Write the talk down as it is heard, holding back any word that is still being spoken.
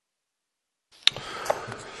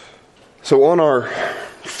So on our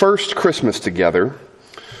first Christmas together,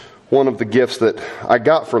 one of the gifts that I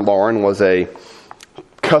got for Lauren was a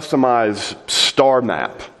customized star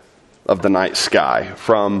map of the night sky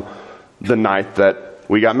from the night that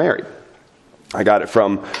we got married. I got it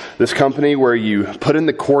from this company where you put in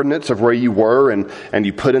the coordinates of where you were and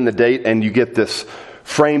you put in the date and you get this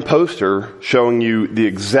frame poster showing you the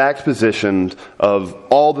exact position of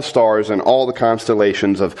all the stars and all the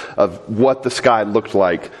constellations of what the sky looked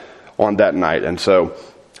like on that night. And so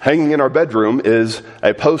hanging in our bedroom is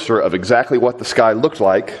a poster of exactly what the sky looked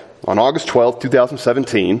like on August 12th,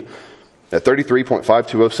 2017 at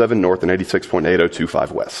 33.5207 north and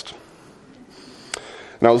 86.8025 west.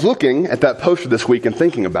 And I was looking at that poster this week and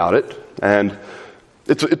thinking about it, and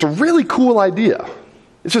it's a really cool idea.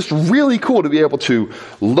 It's just really cool to be able to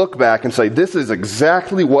look back and say, this is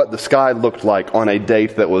exactly what the sky looked like on a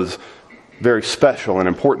date that was very special and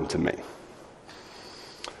important to me.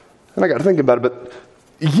 And I got to think about it, but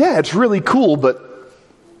yeah, it's really cool, but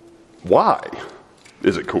why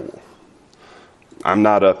is it cool? I'm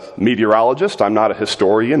not a meteorologist. I'm not a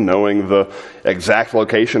historian knowing the exact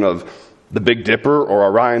location of the Big Dipper or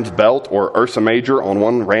Orion's Belt or Ursa Major on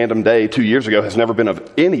one random day 2 years ago has never been of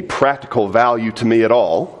any practical value to me at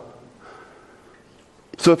all.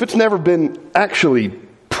 So if it's never been actually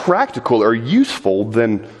practical or useful,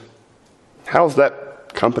 then how's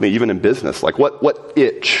that company even in business? Like what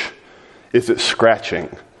itch is it scratching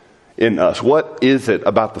in us? What is it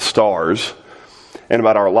about the stars and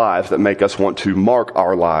about our lives that make us want to mark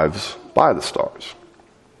our lives by the stars?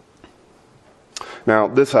 Now,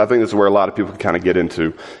 I think this is where a lot of people kind of get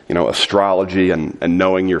into, astrology and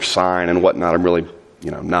knowing your sign and whatnot. I'm really,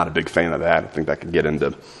 not a big fan of that. I think that could get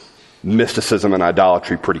into mysticism and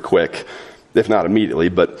idolatry pretty quick, if not immediately.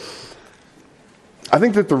 But I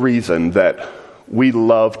think that the reason that we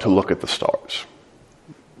love to look at the stars,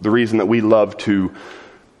 the reason that we love to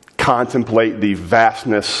contemplate the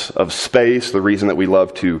vastness of space, the reason that we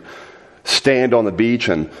love to stand on the beach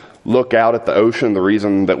and look out at the ocean, the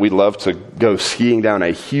reason that we love to go skiing down a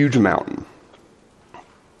huge mountain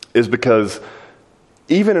is because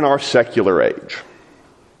even in our secular age,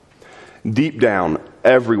 deep down,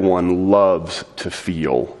 everyone loves to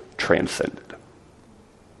feel transcended.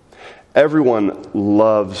 Everyone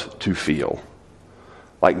loves to feel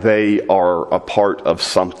like they are a part of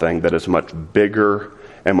something that is much bigger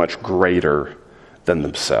and much greater than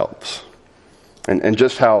themselves. And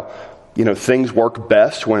just how things work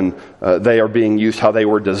best when they are being used how they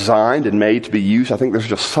were designed and made to be used. I think there's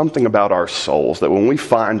just something about our souls that when we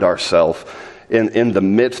find ourselves in the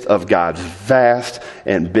midst of God's vast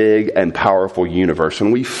and big and powerful universe,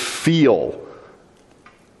 when we feel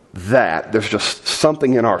that, there's just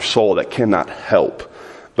something in our soul that cannot help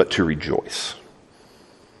but to rejoice.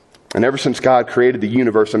 And ever since God created the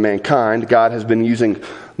universe and mankind, God has been using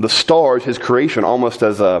the stars, his creation, almost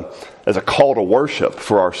as a call to worship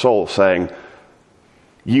for our souls, saying,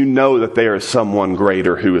 you know that there is someone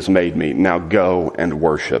greater who has made me. Now go and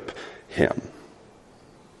worship him.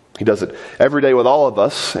 He does it every day with all of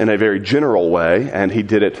us in a very general way, and he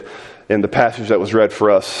did it in the passage that was read for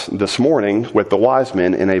us this morning with the wise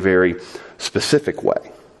men in a very specific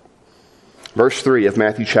way. Verse 3 of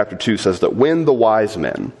Matthew chapter 2 says that when the wise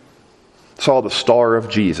men saw the star of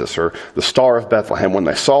Jesus, or the star of Bethlehem, when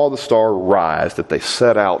they saw the star rise, that they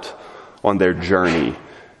set out on their journey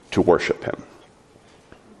to worship him.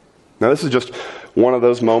 Now, this is just one of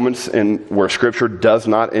those moments where Scripture does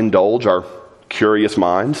not indulge our curious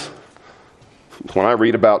minds. When I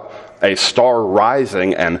read about a star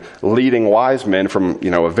rising and leading wise men from,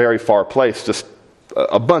 a very far place, just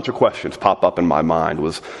a bunch of questions pop up in my mind.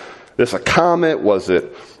 Was this a comet? Was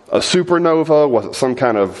it a supernova? Was it some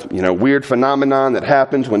kind of, weird phenomenon that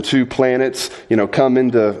happens when two planets, come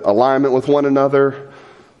into alignment with one another?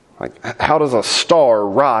 Like, how does a star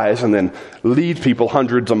rise and then lead people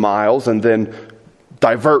hundreds of miles and then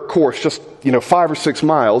divert course just, 5 or 6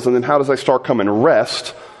 miles? And then how does that star come and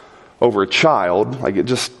rest over a child?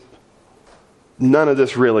 None of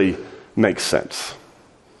this really makes sense.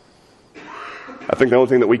 I think the only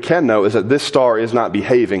thing that we can know is that this star is not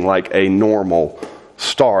behaving like a normal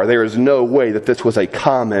star. There is no way that this was a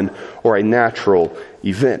common or a natural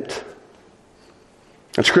event.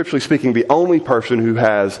 And scripturally speaking, the only person who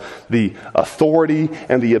has the authority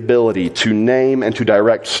and the ability to name and to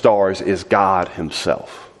direct stars is God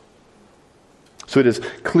himself. So it is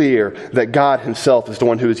clear that God himself is the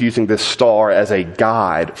one who is using this star as a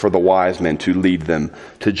guide for the wise men to lead them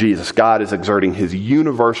to Jesus. God is exerting his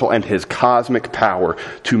universal and his cosmic power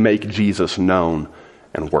to make Jesus known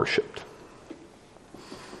and worshiped.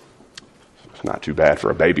 It's not too bad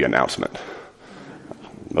for a baby announcement.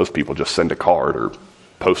 Most people just send a card or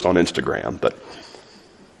post on Instagram. But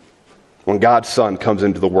when God's Son comes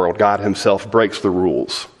into the world, God himself breaks the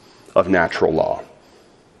rules of natural law.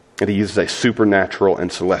 And he uses a supernatural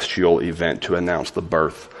and celestial event to announce the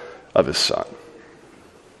birth of his Son.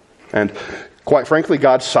 And quite frankly,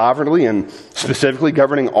 God sovereignly and specifically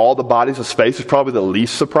governing all the bodies of space is probably the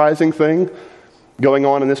least surprising thing going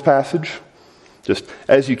on in this passage. Just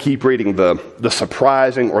as you keep reading, the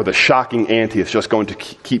surprising or the shocking ante is just going to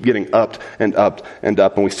keep getting upped and upped and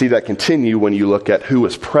up. And we see that continue when you look at who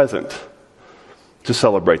was present to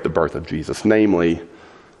celebrate the birth of Jesus, namely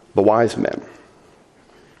the wise men.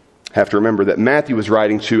 Have to remember that Matthew was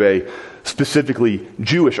writing to a specifically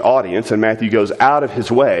Jewish audience, and Matthew goes out of his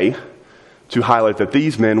way to highlight that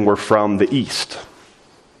these men were from the east,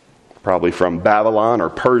 probably from Babylon or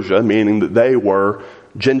Persia, meaning that they were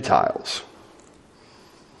Gentiles.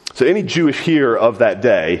 So any Jewish hearer of that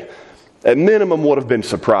day, at minimum, would have been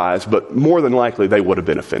surprised, but more than likely they would have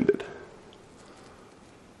been offended.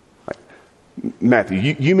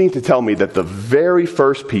 Matthew, you mean to tell me that the very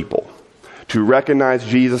first people to recognize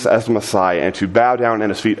Jesus as the Messiah and to bow down at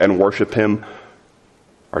his feet and worship him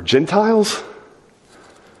are Gentiles?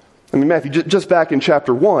 I mean, Matthew, just back in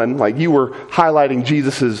chapter 1, you were highlighting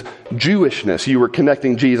Jesus' Jewishness. You were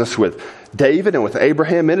connecting Jesus with David and with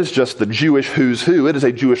Abraham. It is just the Jewish who's who. It is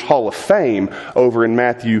a Jewish hall of fame over in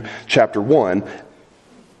Matthew chapter 1.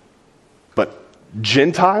 But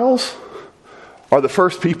Gentiles are the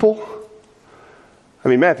first people? I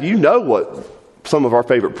mean, Matthew, you know what some of our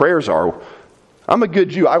favorite prayers are. I'm a good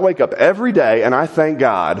Jew. I wake up every day and I thank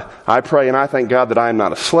God. I pray and I thank God that I am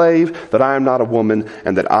not a slave, that I am not a woman,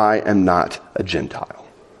 and that I am not a Gentile.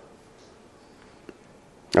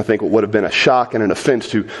 I think what would have been a shock and an offense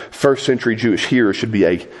to first century Jewish hearers should be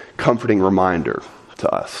a comforting reminder to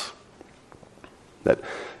us that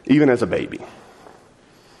even as a baby,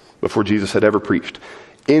 before Jesus had ever preached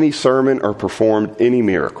any sermon or performed any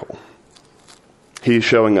miracle, he is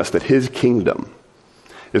showing us that his kingdom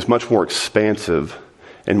is much more expansive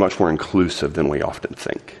and much more inclusive than we often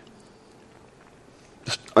think.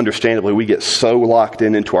 Just understandably, we get so locked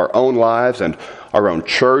into our own lives and our own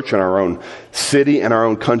church and our own city and our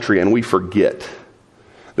own country, and we forget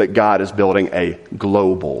that God is building a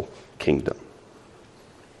global kingdom.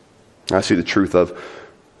 I see the truth of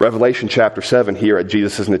Revelation chapter 7 here at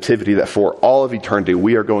Jesus' nativity, that for all of eternity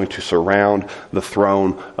we are going to surround the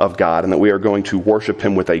throne of God and that we are going to worship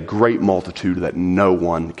him with a great multitude that no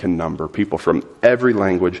one can number. People from every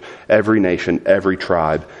language, every nation, every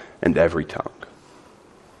tribe, and every tongue.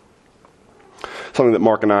 Something that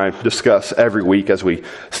Mark and I discuss every week as we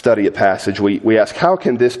study a passage. We ask, how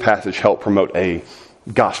can this passage help promote a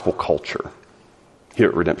gospel culture here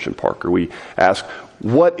at Redemption Parker? We ask,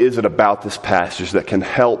 what is it about this passage that can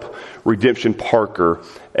help Redemption Parker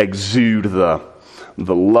exude the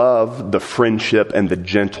love, the friendship, and the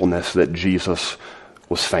gentleness that Jesus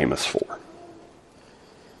was famous for?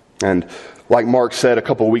 And like Mark said a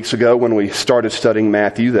couple of weeks ago when we started studying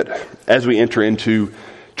Matthew, that as we enter into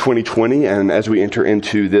 2020 and as we enter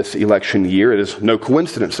into this election year, it is no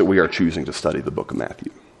coincidence that we are choosing to study the book of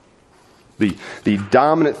Matthew. The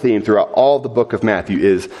dominant theme throughout all the book of Matthew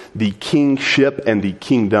is the kingship and the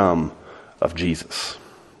kingdom of Jesus.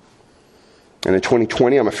 And in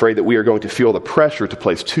 2020, I'm afraid that we are going to feel the pressure to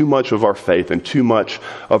place too much of our faith and too much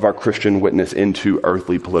of our Christian witness into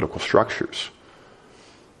earthly political structures.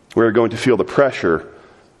 We're going to feel the pressure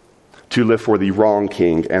to live for the wrong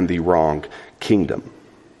king and the wrong kingdom.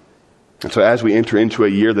 And so as we enter into a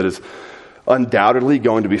year that is undoubtedly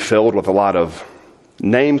going to be filled with a lot of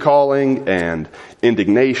name-calling and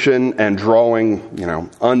indignation and drawing,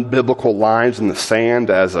 unbiblical lines in the sand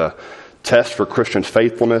as a test for Christian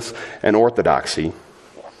faithfulness and orthodoxy,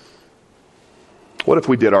 what if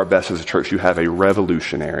we did our best as a church to have a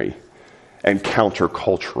revolutionary and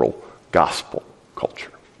countercultural gospel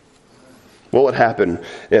culture? What would happen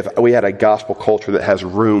if we had a gospel culture that has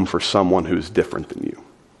room for someone who's different than you?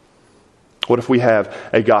 What if we have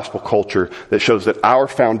a gospel culture that shows that our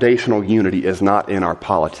foundational unity is not in our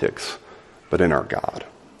politics, but in our God?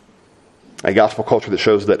 A gospel culture that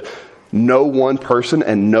shows that no one person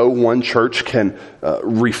and no one church can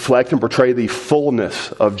reflect and portray the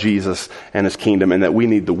fullness of Jesus and his kingdom, and that we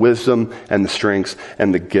need the wisdom and the strengths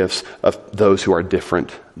and the gifts of those who are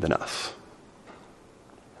different than us.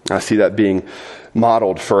 I see that being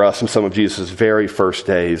modeled for us in some of Jesus' very first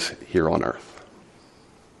days here on earth.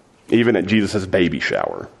 Even at Jesus' baby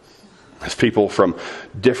shower, as people from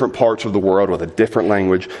different parts of the world with a different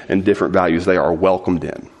language and different values, they are welcomed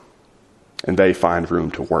in, and they find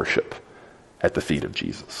room to worship at the feet of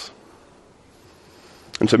Jesus.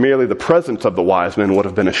 And so merely the presence of the wise men would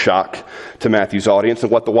have been a shock to Matthew's audience,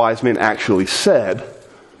 and what the wise men actually said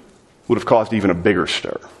would have caused even a bigger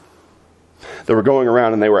stir. They were going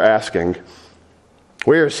around and they were asking,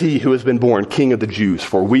 "Where is he who has been born King of the Jews?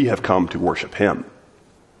 For we have come to worship him."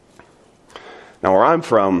 Now, where I'm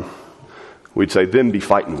from, we'd say, them be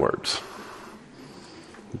fighting words.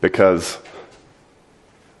 Because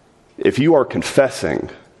if you are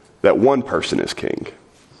confessing that one person is king,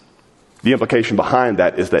 the implication behind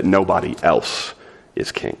that is that nobody else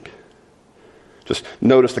is king. Just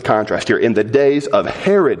notice the contrast here. In the days of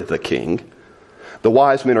Herod the king, the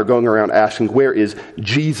wise men are going around asking, "Where is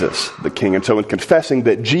Jesus the king?" And so in confessing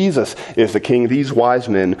that Jesus is the king, these wise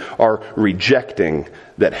men are rejecting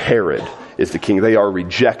that Herod is the king. They are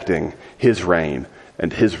rejecting his reign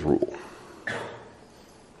and his rule.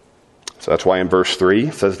 So that's why in verse 3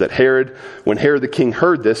 it says that when Herod the king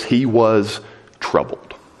heard this, he was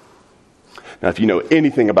troubled. Now, if you know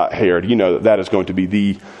anything about Herod, you know that that is going to be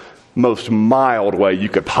the most mild way you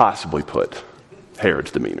could possibly put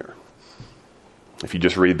Herod's demeanor. If you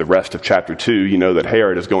just read the rest of chapter 2, you know that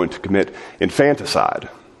Herod is going to commit infanticide.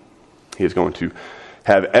 He is going to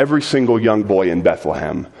have every single young boy in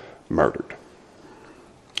Bethlehem murdered.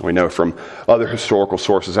 We know from other historical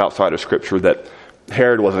sources outside of Scripture that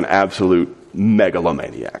Herod was an absolute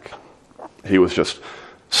megalomaniac. He was just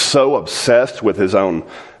so obsessed with his own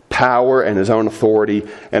power and his own authority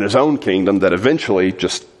and his own kingdom that eventually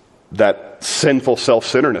just that sinful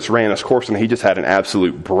self-centeredness ran its course, and he just had an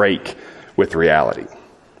absolute break with reality.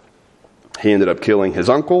 He ended up killing his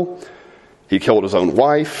uncle, he killed his own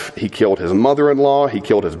wife, he killed his mother-in-law, he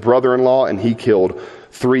killed his brother-in-law, and he killed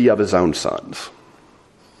 3 of his own sons.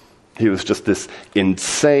 He was just this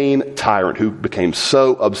insane tyrant who became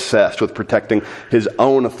so obsessed with protecting his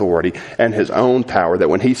own authority and his own power that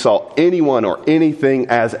when he saw anyone or anything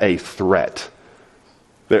as a threat,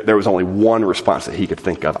 there was only one response that he could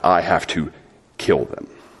think of: I have to kill them.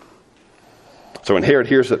 So when Herod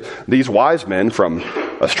hears that these wise men from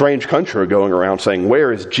a strange country are going around saying,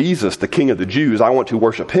 "Where is Jesus, the King of the Jews? I want to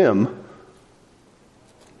worship him,"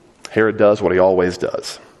 Herod does what he always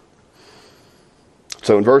does.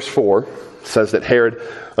 So in verse 4, it says that Herod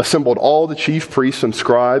assembled all the chief priests and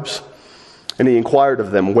scribes, and he inquired of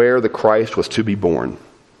them where the Christ was to be born.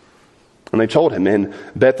 And they told him, "In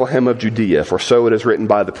Bethlehem of Judea, for so it is written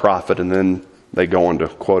by the prophet." And then they go on to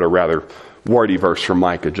quote a rather wordy verse from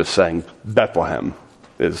Micah, just saying Bethlehem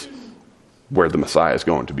is where the Messiah is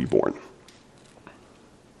going to be born.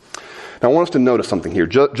 Now I want us to notice something here,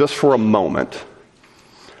 just for a moment.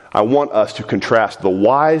 I want us to contrast the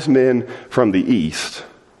wise men from the east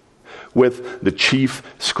with the chief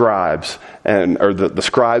scribes, or the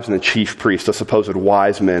scribes and the chief priests, the supposed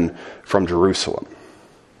wise men from Jerusalem.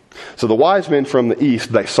 So the wise men from the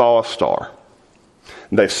east, they saw a star.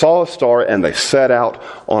 They saw a star and they set out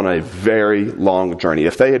on a very long journey.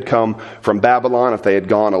 If they had come from Babylon, if they had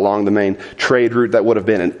gone along the main trade route, that would have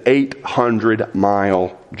been an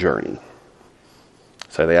 800-mile journey.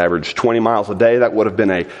 So they averaged 20 miles a day. That would have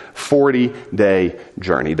been a 40-day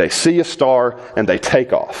journey. They see a star and they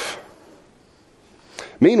take off.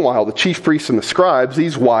 Meanwhile, the chief priests and the scribes,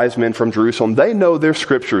 these wise men from Jerusalem, they know their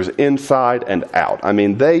scriptures inside and out. I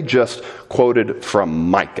mean, they just quoted from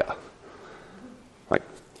Micah. Like,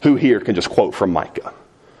 who here can just quote from Micah?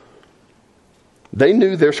 They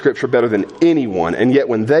knew their scripture better than anyone, and yet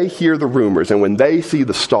when they hear the rumors and when they see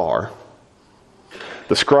the star,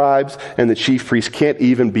 the scribes and the chief priests can't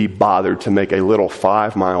even be bothered to make a little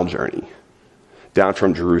 5-mile journey down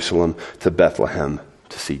from Jerusalem to Bethlehem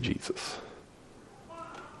to see Jesus.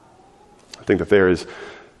 I think that there is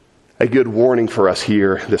a good warning for us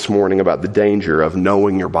here this morning about the danger of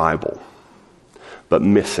knowing your Bible, but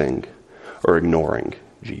missing or ignoring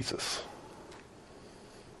Jesus.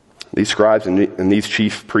 These scribes and these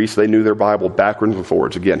chief priests, they knew their Bible backwards and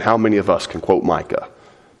forwards. Again, how many of us can quote Micah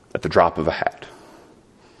at the drop of a hat?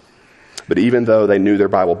 But even though they knew their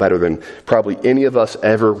Bible better than probably any of us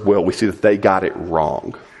ever will, we see that they got it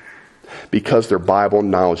wrong because their Bible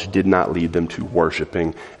knowledge did not lead them to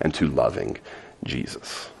worshiping and to loving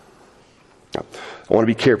Jesus. Now, I want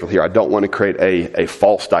to be careful here. I don't want to create a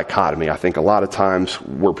false dichotomy. I think a lot of times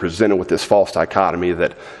we're presented with this false dichotomy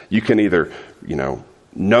that you can either,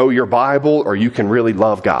 know your Bible or you can really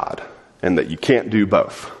love God, and that you can't do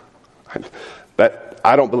both.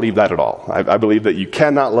 I don't believe that at all. I believe that you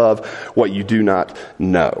cannot love what you do not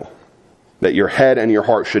know. That your head and your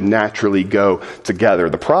heart should naturally go together.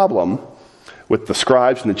 The problem with the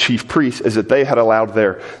scribes and the chief priests is that they had allowed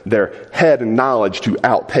their head and knowledge to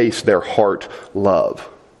outpace their heart love.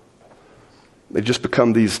 They just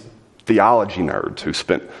become these theology nerds who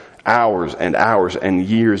spent hours and hours and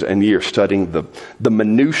years studying the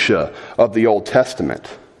minutia of the Old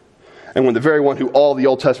Testament. And when the very one who all the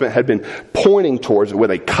Old Testament had been pointing towards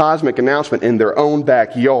with a cosmic announcement in their own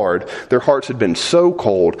backyard, their hearts had been so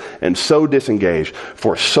cold and so disengaged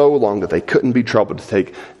for so long that they couldn't be troubled to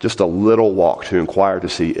take just a little walk to inquire to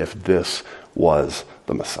see if this was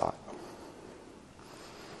the Messiah.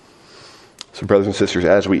 So brothers and sisters,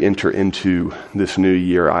 as we enter into this new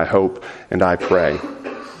year, I hope and I pray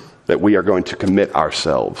that we are going to commit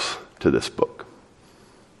ourselves to this book.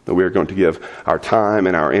 That we are going to give our time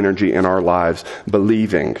and our energy and our lives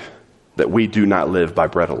believing that we do not live by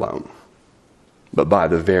bread alone, but by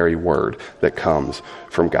the very word that comes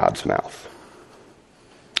from God's mouth.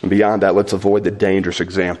 And beyond that, let's avoid the dangerous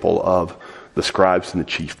example of the scribes and the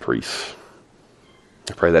chief priests.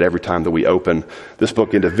 I pray that every time that we open this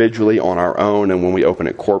book individually on our own and when we open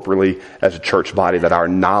it corporately as a church body, that our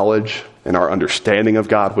knowledge and our understanding of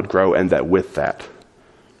God would grow, and that with that,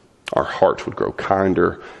 our hearts would grow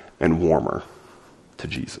kinder and warmer to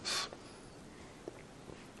Jesus.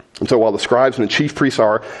 And so while the scribes and the chief priests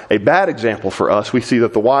are a bad example for us, we see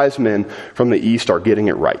that the wise men from the east are getting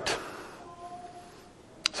it right.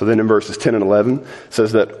 So then in verses 10 and 11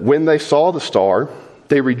 says that when they saw the star,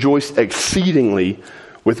 they rejoiced exceedingly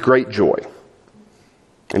with great joy.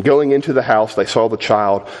 And going into the house, they saw the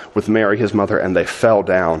child with Mary, his mother, and they fell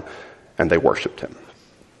down and they worshiped him.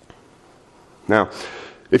 Now,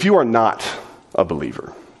 if you are not a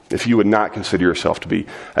believer, if you would not consider yourself to be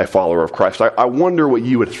a follower of Christ, I wonder what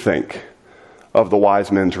you would think of the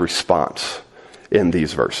wise men's response in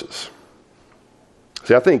these verses.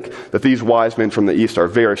 See, I think that these wise men from the east are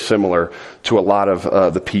very similar to a lot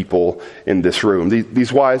of the people in this room.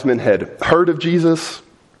 These wise men had heard of Jesus.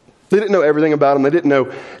 They didn't know everything about him. They didn't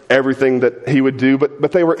know everything that he would do,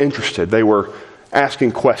 but they were interested. They were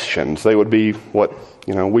asking questions. They would be what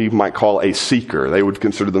we might call a seeker. They would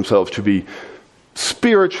consider themselves to be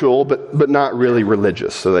spiritual, but not really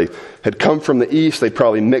religious. So they had come from the east. They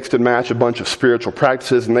probably mixed and matched a bunch of spiritual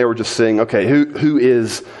practices, and they were just saying, okay, who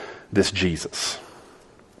is this Jesus?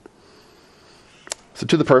 So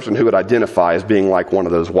to the person who would identify as being like one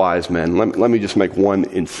of those wise men, let me just make one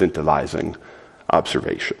incentivizing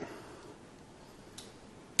observation.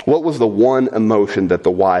 What was the one emotion that the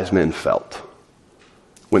wise men felt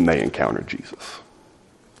when they encountered Jesus?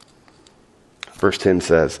 Verse 10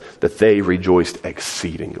 says that they rejoiced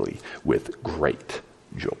exceedingly with great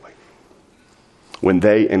joy. When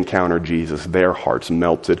they encountered Jesus, their hearts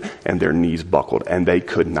melted and their knees buckled, and they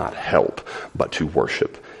could not help but to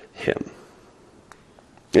worship him.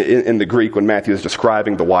 In the Greek, when Matthew is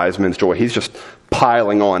describing the wise men's joy, he's just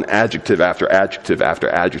piling on adjective after adjective after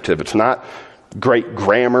adjective. It's not great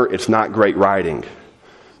grammar, it's not great writing.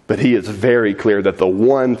 But he is very clear that the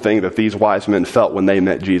one thing that these wise men felt when they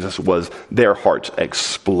met Jesus was their hearts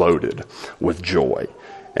exploded with joy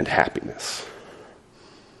and happiness.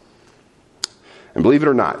 And believe it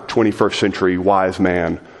or not, 21st century wise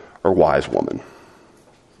man or wise woman,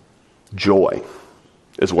 joy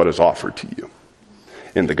is what is offered to you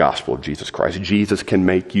in the gospel of Jesus Christ. Jesus can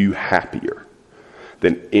make you happier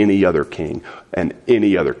than any other king and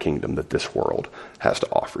any other kingdom that this world has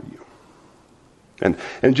to offer you.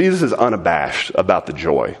 And Jesus is unabashed about the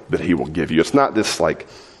joy that he will give you. It's not this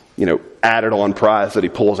added on prize that he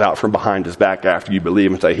pulls out from behind his back after you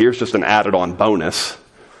believe and say, here's just an added on bonus.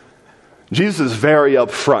 Jesus is very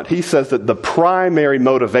upfront. He says that the primary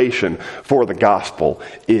motivation for the gospel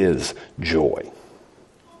is joy.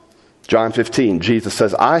 John 15, Jesus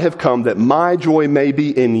says, I have come that my joy may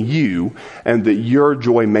be in you and that your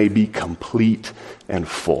joy may be complete and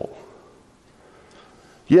full.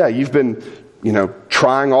 Yeah, you've been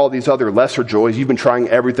trying all these other lesser joys. You've been trying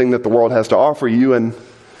everything that the world has to offer you, and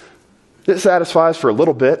it satisfies for a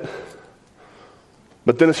little bit.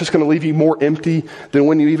 But then it's just going to leave you more empty than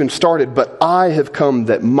when you even started. But I have come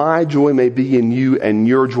that my joy may be in you and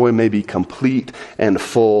your joy may be complete and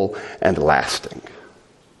full and lasting.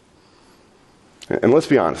 And let's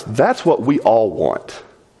be honest, that's what we all want.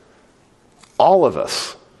 All of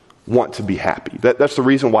us want to be happy. That's the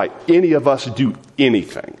reason why any of us do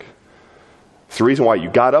anything. It's the reason why you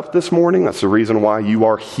got up this morning. That's the reason why you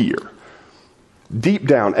are here. Deep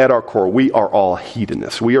down at our core, we are all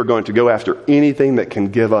hedonists. We are going to go after anything that can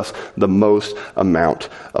give us the most amount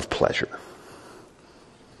of pleasure.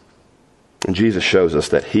 And Jesus shows us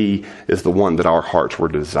that he is the one that our hearts were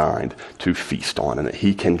designed to feast on, and that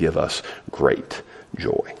he can give us great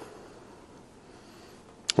joy.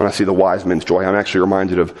 When I see the wise men's joy, I'm actually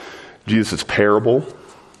reminded of Jesus' parable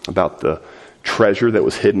about the treasure that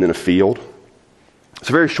was hidden in a field. It's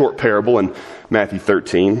a very short parable in Matthew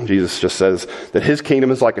 13. Jesus just says that his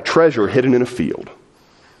kingdom is like a treasure hidden in a field.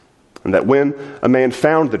 And that when a man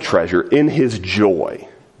found the treasure, in his joy,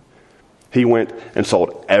 he went and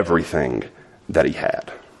sold everything that he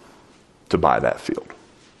had to buy that field.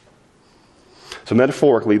 So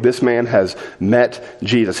metaphorically, this man has met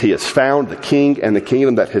Jesus. He has found the king and the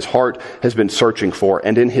kingdom that his heart has been searching for.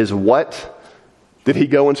 And in his what did he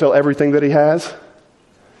go and sell everything that he has?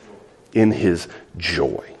 In his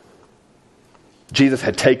joy. Jesus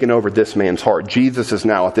had taken over this man's heart. Jesus is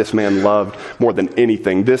now what this man loved more than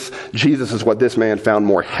anything. Jesus is what this man found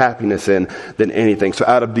more happiness in than anything. So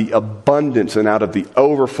out of the abundance and out of the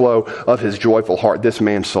overflow of his joyful heart, this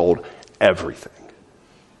man sold everything.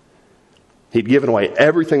 He'd given away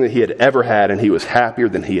everything that he had ever had, and he was happier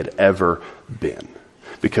than he had ever been.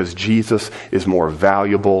 Because Jesus is more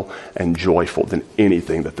valuable and joyful than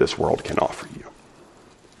anything that this world can offer you.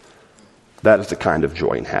 That is the kind of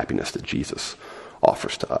joy and happiness that Jesus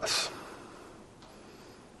offers to us.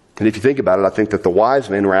 And if you think about it, I think that the wise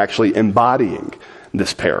men were actually embodying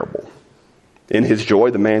this parable. In his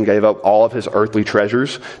joy, the man gave up all of his earthly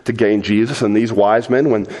treasures to gain Jesus. And these wise men,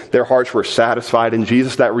 when their hearts were satisfied in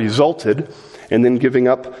Jesus, that resulted in them giving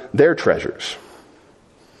up their treasures.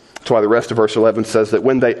 That's why the rest of verse 11 says that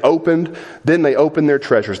when they opened their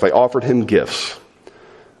treasures. They offered him gifts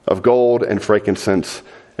of gold and frankincense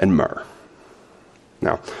and myrrh.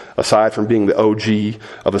 Now, aside from being the OG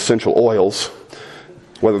of essential oils,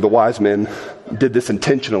 whether the wise men did this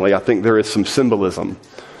intentionally, I think there is some symbolism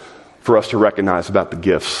for us to recognize about the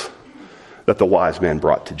gifts that the wise men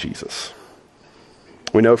brought to Jesus.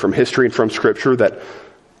 We know from history and from Scripture that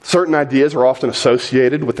certain ideas are often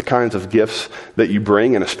associated with the kinds of gifts that you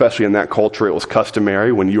bring, and especially in that culture, it was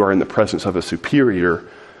customary when you are in the presence of a superior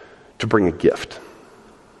to bring a gift.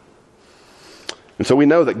 And so we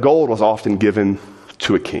know that gold was often given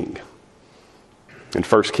to a king. In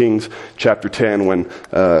 1 Kings chapter 10, when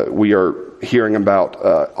we are hearing about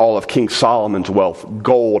all of King Solomon's wealth,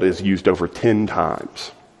 gold is used over 10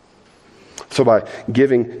 times. So by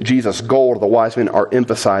giving Jesus gold, the wise men are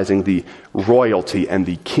emphasizing the royalty and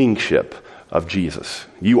the kingship of Jesus.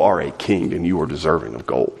 You are a king and you are deserving of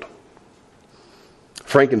gold.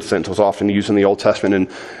 Frankincense was often used in the Old Testament in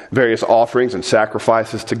various offerings and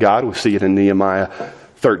sacrifices to God. We see it in Nehemiah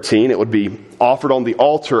 13. It would be offered on the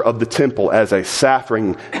altar of the temple as a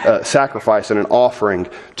sacrifice and an offering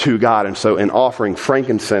to God. And so in offering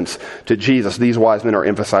frankincense to Jesus, these wise men are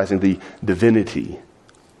emphasizing the divinity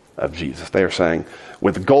of Jesus. They are saying,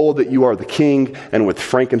 with gold that you are the king, and with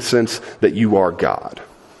frankincense that you are God.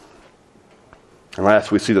 And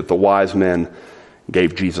last we see that the wise men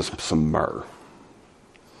gave Jesus some myrrh.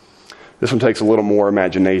 This one takes a little more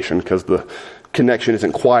imagination because the connection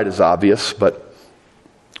isn't quite as obvious, but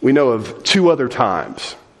we know of two other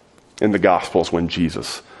times in the Gospels when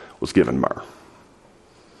Jesus was given myrrh.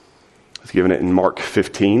 He was given it in Mark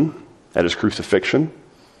 15 at his crucifixion.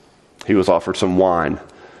 He was offered some wine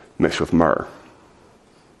mixed with myrrh.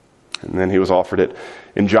 And then he was offered it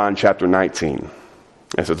in John chapter 19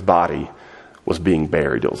 as his body was being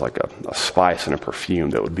buried. It was like a spice and a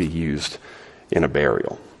perfume that would be used in a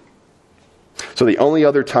burial. So the only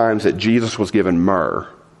other times that Jesus was given myrrh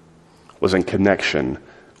was in connection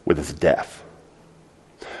with his death.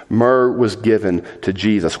 Myrrh was given to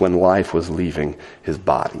Jesus when life was leaving his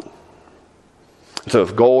body. So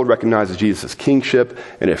if gold recognizes Jesus' kingship,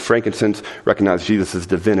 and if frankincense recognizes Jesus'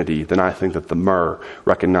 divinity, then I think that the myrrh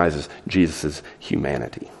recognizes Jesus'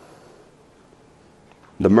 humanity.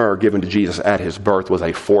 The myrrh given to Jesus at his birth was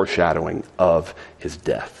a foreshadowing of his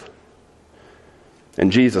death.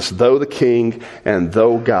 And Jesus, though the king and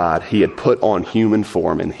though God, he had put on human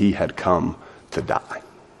form and he had come to die.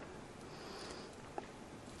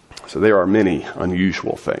 So there are many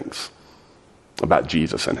unusual things about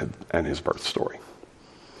Jesus and his birth story.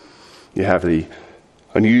 You have the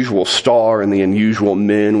unusual star and the unusual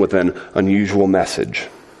men with an unusual message.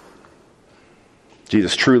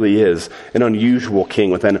 Jesus truly is an unusual king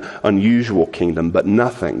with an unusual kingdom, but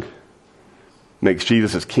nothing makes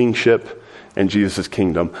Jesus' kingship and Jesus'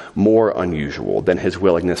 kingdom more unusual than his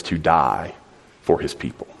willingness to die for his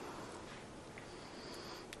people.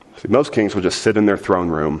 See, most kings would just sit in their throne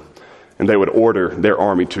room and they would order their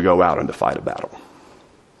army to go out and to fight a battle.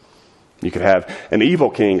 You could have an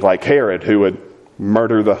evil king like Herod who would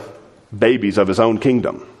murder the babies of his own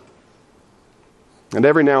kingdom. And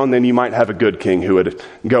every now and then you might have a good king who would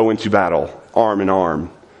go into battle arm in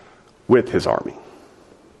arm with his army.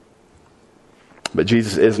 But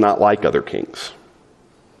Jesus is not like other kings,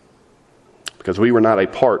 because we were not a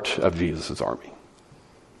part of Jesus' army.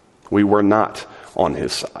 We were not on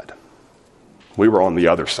his side. We were on the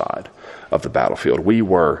other side of the battlefield. We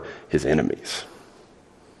were his enemies.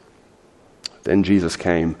 Then Jesus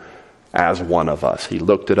came as one of us. He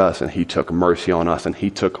looked at us and he took mercy on us, and he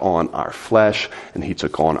took on our flesh, and he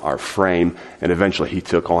took on our frame, and eventually he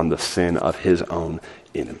took on the sin of his own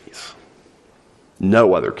enemies.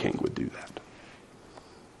 No other king would do that.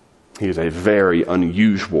 He is a very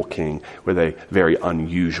unusual king with a very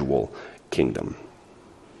unusual kingdom.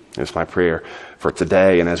 It's my prayer for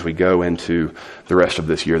today and as we go into the rest of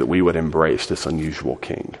this year that we would embrace this unusual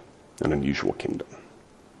king, an unusual kingdom.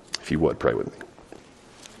 If you would, pray with me.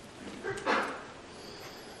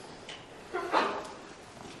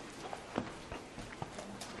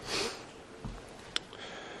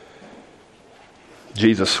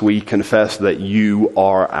 Jesus, we confess that you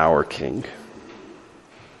are our King.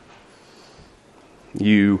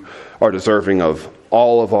 You are deserving of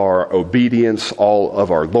all of our obedience, all of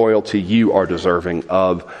our loyalty. You are deserving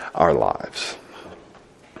of our lives.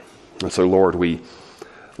 And so, Lord, we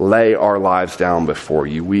lay our lives down before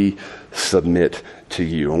you. We submit to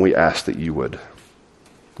you, and we ask that you would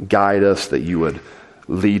guide us, that you would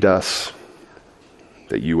lead us,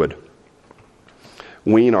 that you would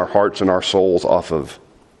wean our hearts and our souls off of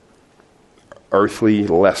earthly,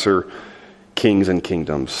 lesser kings and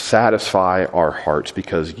kingdoms. Satisfy our hearts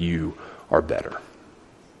because you are better.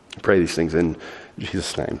 I pray these things in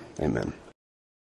Jesus' name. Amen.